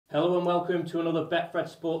Hello and welcome to another Betfred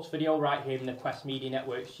Sports video right here in the Quest Media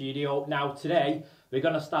Network studio. Now today we're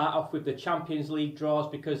going to start off with the Champions League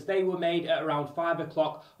draws because they were made at around 5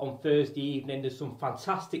 o'clock on Thursday evening. There's some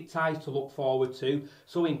fantastic ties to look forward to.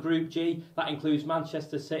 So in Group G, that includes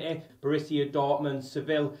Manchester City, Borussia Dortmund,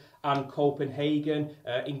 Seville and Copenhagen.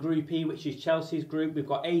 In Group E, which is Chelsea's group, we've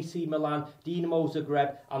got AC Milan, Dinamo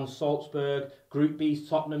Zagreb and Salzburg. Group B's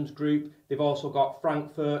Tottenham's group. They've also got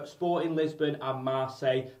Frankfurt, Sporting Lisbon and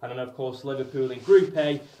Marseille. And then of course Liverpool in Group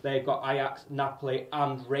A. They've got Ajax, Napoli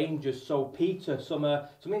and Rangers. So Peter, some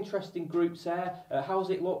interesting groups there. How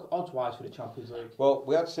does it look odds-wise for the Champions League? Well,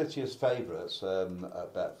 we had City as favourites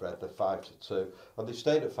at Betfred, they're 5-2. And they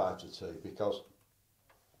stayed at 5-2 because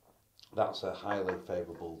that's a highly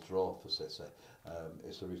favourable draw for City.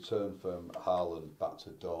 It's a return from Haaland back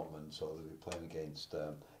to Dortmund, so they'll be playing against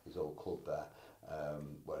his old club there,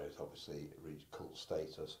 where he's obviously reached cult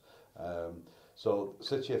status. So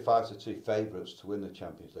City are 5-2 favourites to win the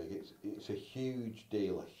Champions League. It's a huge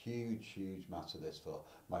deal, a huge matter this for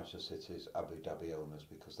Manchester City's Abu Dhabi owners,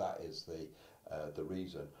 because that is the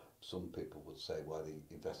reason some people would say why they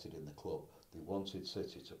invested in the club. They wanted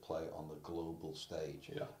City to play on the global stage,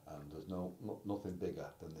 and there's nothing bigger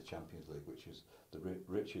than the Champions League, which is the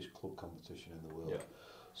richest club competition in the world. Yeah.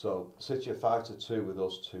 So City are 5-2 with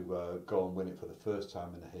us to go and win it for the first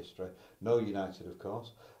time in the history. No United, of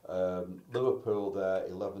course. Liverpool, they're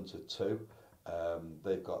 11-2.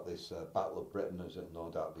 They've got this Battle of Britain, as it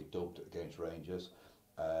no doubt be dubbed, against Rangers.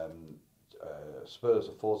 Spurs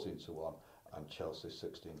are 14-1 and Chelsea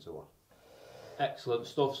 16-1. Excellent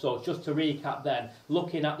stuff. So just to recap then,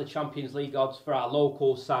 looking at the Champions League odds for our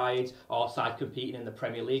local sides, or side competing in the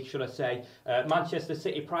Premier League, should I say, Manchester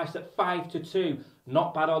City priced at 5-2.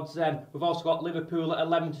 Not bad odds then. We've also got Liverpool at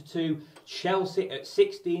 11-2, Chelsea at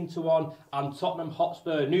 16-1, and Tottenham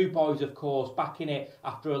Hotspur, new boys of course, back in it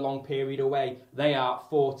after a long period away. They are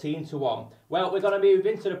 14-1. Well, we're going to move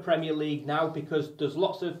into the Premier League now because there's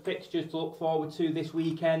lots of fixtures to look forward to this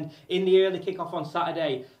weekend. In the early kick-off on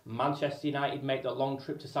Saturday, Manchester United make the long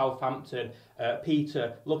trip to Southampton.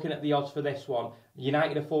 Peter, looking at the odds for this one,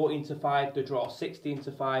 United are 14-5, the draw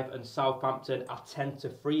 16-5, and Southampton are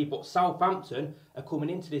 10-3. But Southampton are coming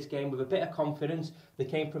into this game with a bit of confidence. They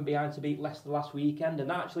came from behind to beat Leicester last weekend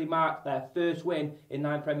and actually marked their first win in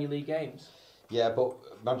 9 Premier League games. Yeah,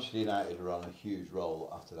 but Manchester United are on a huge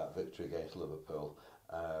roll after that victory against Liverpool.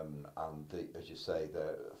 And as you say,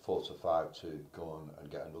 they're 4-5 to go on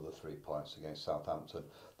and get another 3 points against Southampton.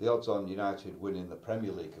 The odds on United winning the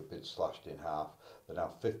Premier League have been slashed in half. They're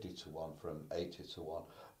now 50-1 from 80-1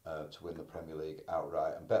 to win the Premier League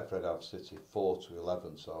outright. And Betfred have City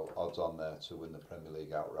 4-11, so odds on there to win the Premier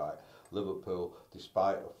League outright. Liverpool,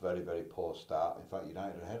 despite a very poor start, in fact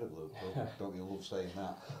United are ahead of Liverpool, don't you love saying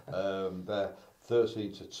that? They're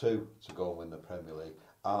 13-2 to go and win the Premier League.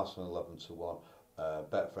 Arsenal 11-1.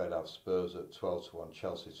 Betfred have Spurs at 12-1,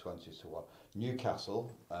 Chelsea 20-1.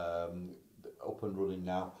 Newcastle up and running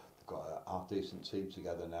now. They've got a half-decent team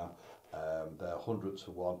together now. They're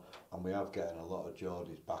 100-1, and we have getting a lot of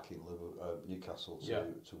Geordies backing Newcastle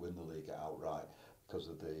to win the league outright because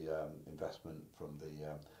of the investment from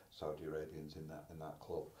the Saudi Arabians in that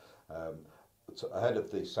club. Ahead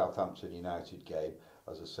of the Southampton United game,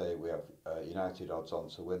 as I say, we have United odds on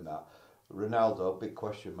to win that. Ronaldo, big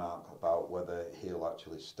question mark about whether he'll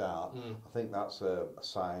actually start. I think that's a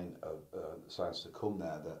sign of signs to come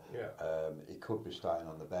there that he could be starting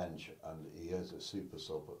on the bench, and he is a super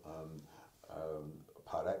sub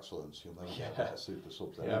par excellence. You'll never get better super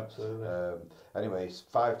subs than him. Absolutely. Anyway, it's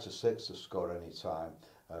 5-6 to score any time.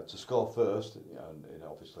 To score first, and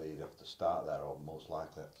obviously he'd have to start there, or most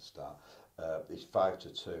likely have to start. He's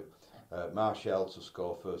 5-2. Martial to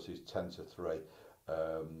score first, he's 10-3.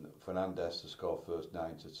 Fernandes to score first,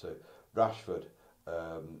 9-2. Rashford,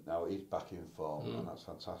 now he's back in form, and that's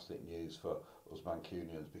fantastic news for us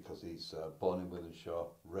Mancunians because he's born in Wythenshawe,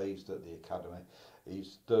 raised at the academy.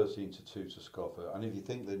 He's 13-2 to score first, and if you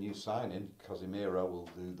think the new signing Casemiro will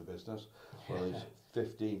do the business, well, he's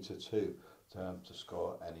 15-2 to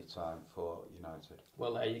score any time for United.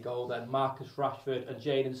 Well, there you go then. Marcus Rashford and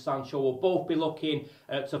Jadon Sancho will both be looking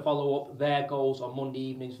to follow up their goals on Monday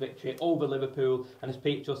evening's victory over Liverpool. And as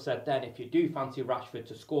Pete just said then, if you do fancy Rashford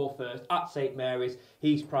to score first at St Mary's,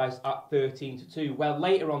 he's priced at 13-2. Well,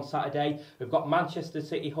 later on Saturday, we've got Manchester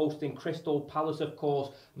City hosting Crystal Palace, of course.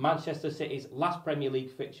 Manchester City's last Premier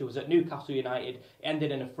League fixture was at Newcastle United,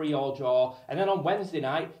 ended in a 3-3 draw. And then on Wednesday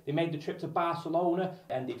night, they made the trip to Barcelona,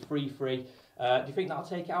 ended 3-3. Do you think that'll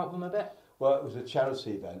take it out of them a bit? Well, it was a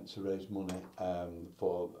charity event to raise money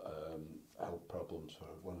for health problems for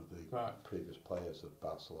one of the previous players of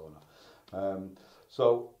Barcelona.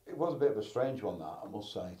 So it was a bit of a strange one, that, I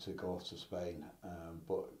must say, to go off to Spain.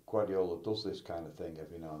 But Guardiola does this kind of thing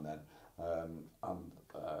every now and then.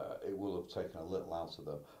 It will have taken a little out of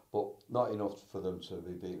them, but not enough for them to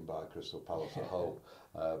be beaten by Crystal Palace at home.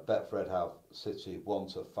 Betfred have City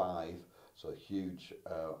 1-5, so huge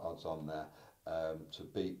odds on there to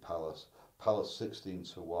beat Palace. Palace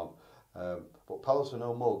 16-1. But Palace are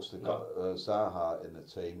no mugs. They've got Zaha in the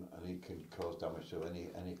team, and he can cause damage to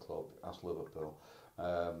any club. Ask Liverpool.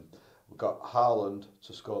 We've got Haaland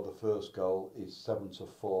to score the first goal. He's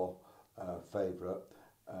 7-4 favourite.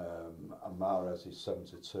 And Mahrez is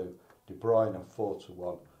 7-2. De Bruyne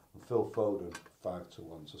 4-1. And Phil Foden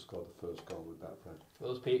 5-1 to score the first goal with Betfred.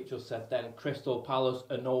 Those people just said then Crystal Palace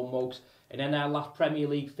are no mugs. And in their last Premier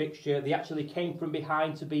League fixture, they actually came from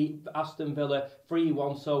behind to beat Aston Villa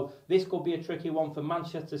 3-1. So this could be a tricky one for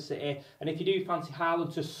Manchester City. And if you do fancy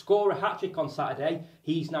Haaland to score a hat-trick on Saturday,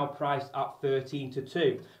 he's now priced at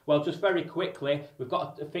 13-2. Well, just very quickly, we've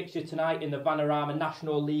got a fixture tonight in the Vanarama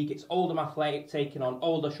National League. It's Oldham Athletic taking on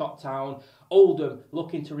Aldershot Town. Oldham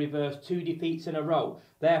looking to reverse 2 defeats in a row.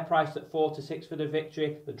 They're priced at 4-6 for the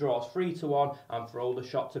victory. The draw's 3-1, and for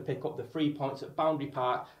Aldershot to pick up the 3 points at Boundary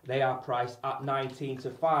Park, they are priced at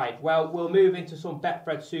 19-5. Well, we'll move into some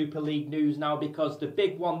Betfred Super League news now, because the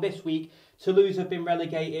big one this week, Toulouse have been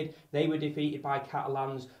relegated. They were defeated by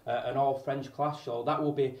Catalans, an all-French clash, so that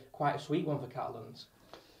will be quite a sweet one for Catalans.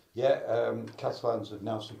 Yeah, Catalans have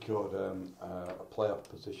now secured a playoff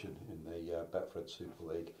position in the Betfred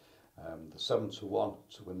Super League. The 7-1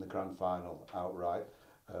 to win the grand final outright.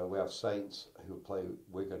 We have Saints who play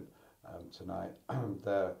Wigan tonight.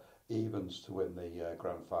 They're evens to win the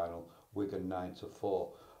grand final. Wigan 9-4.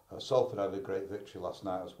 Salford had a great victory last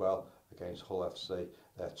night as well against Hull FC.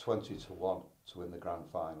 They're 20-1 to win the grand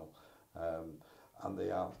final. And they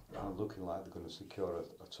are looking like they're going to secure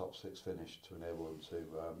a top 6 finish to enable them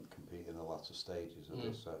to compete in the latter stages of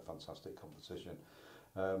this fantastic competition.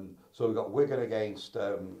 So we've got Wigan against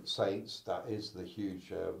Saints. That is the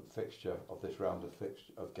huge fixture of this round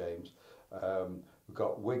of games. We've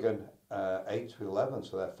got Wigan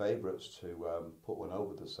 8-11, so they're favourites to put one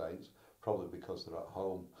over the Saints, probably because they're at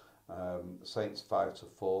home. Saints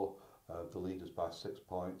 5-4, the leaders by 6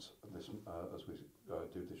 points. As we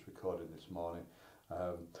do this recording this morning.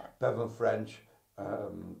 Bevan French,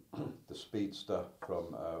 the speedster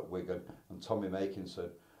from Wigan, and Tommy Makinson,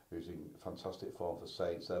 who's in fantastic form for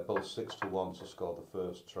Saints. They're both 6-1 to score the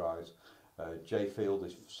first tries. Jay Field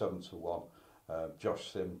is 7-1.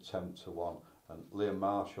 Josh Sim 10-1, and Liam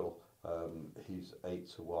Marshall he's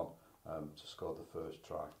 8-1 to score the first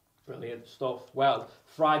try. Brilliant stuff. Well,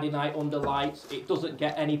 Friday night under lights, it doesn't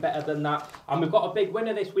get any better than that. And we've got a big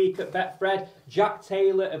winner this week at Betfred. Jack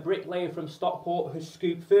Taylor, a bricklayer from Stockport, has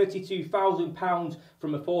scooped £32,000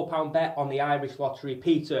 from a £4 bet on the Irish lottery.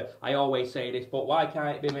 Peter, I always say this, but why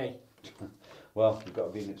can't it be me? Well, you've got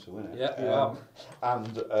to be in it to win it. Yeah, you are.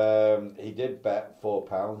 And he did bet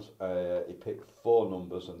 £4. He picked 4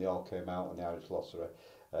 numbers, and they all came out on the Irish lottery.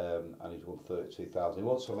 And he's won 32,000. He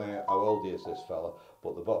wants to know how old he is, this fella,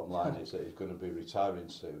 but the bottom line is that he's going to be retiring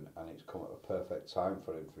soon, and it's come at a perfect time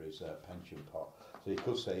for him for his pension pot. So you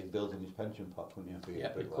could say he's building his pension pot, couldn't you? Yeah,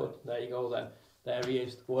 you could. There you go then. There he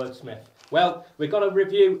is, wordsmith. Well, we've got to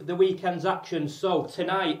review the weekend's action. So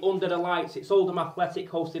tonight, under the lights, it's Oldham Athletic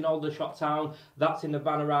hosting Aldershot Town. That's in the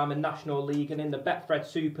Vanarama National League. And in the Betfred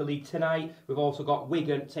Super League tonight, we've also got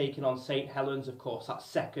Wigan taking on St Helens. Of course, that's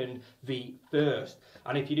second v first.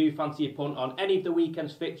 And if you do fancy a punt on any of the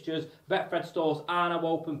weekend's fixtures, Betfred stores are now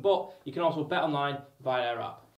open, but you can also bet online via our app.